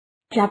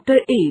Chapter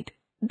 8.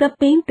 The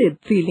Painted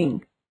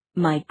Ceiling.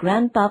 My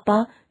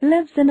grandpapa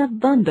lives in a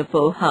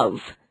wonderful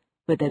house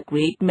with a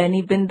great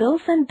many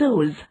windows and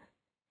doors.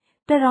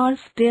 There are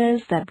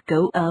stairs that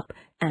go up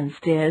and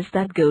stairs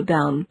that go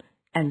down,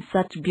 and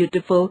such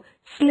beautiful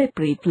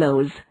slippery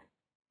floors.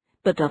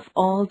 But of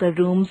all the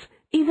rooms,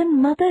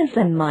 even mother's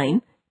and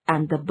mine,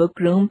 and the book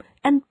room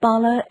and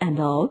parlor and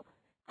all,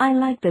 I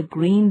like the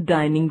green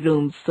dining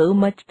room so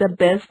much the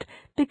best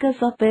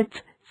because of its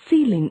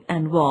ceiling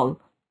and wall.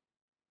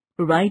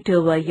 Right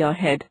over your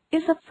head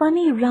is a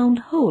funny round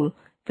hole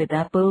with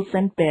apples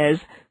and pears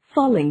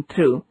falling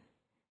through.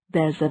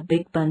 There's a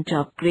big bunch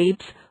of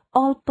grapes,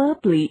 all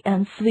purply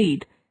and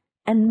sweet,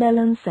 and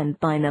melons and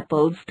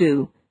pineapples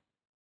too.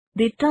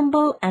 They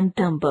tumble and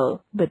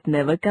tumble, but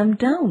never come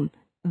down,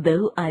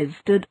 though I've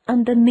stood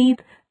underneath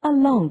a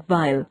long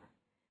while,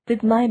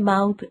 with my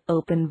mouth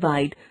open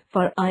wide,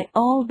 for I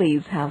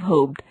always have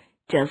hoped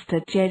just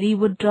a cherry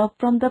would drop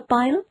from the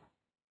pile.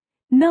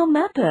 No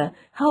matter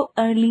how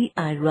early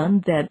I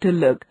run there to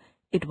look,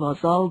 it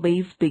was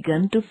always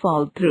begun to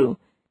fall through,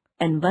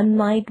 and one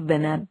night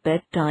when at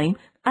bedtime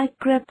I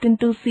crept in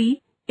to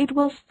see, it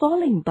was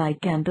falling by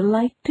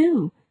candlelight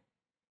too.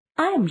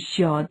 I am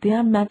sure they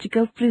are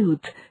magical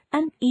fruits,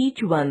 and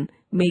each one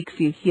makes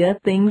you hear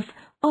things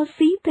or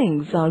see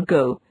things or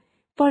go,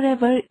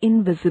 forever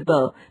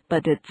invisible,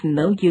 but it's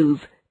no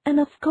use, and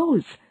of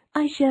course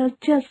I shall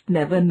just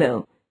never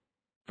know.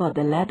 For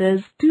the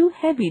ladder's too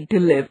heavy to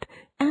lift,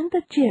 and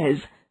the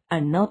chairs are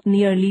not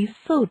nearly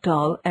so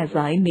tall as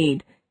I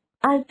need.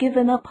 I've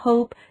given up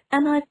hope,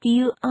 and I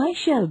feel I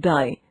shall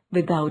die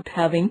without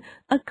having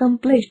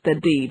accomplished the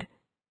deed.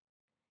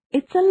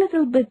 It's a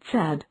little bit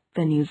sad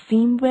when you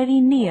seem very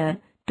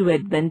near to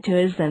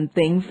adventures and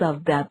things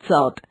of that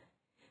sort,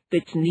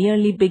 which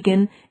nearly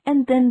begin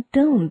and then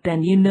don't,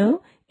 and you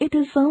know it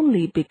is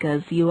only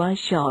because you are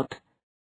short.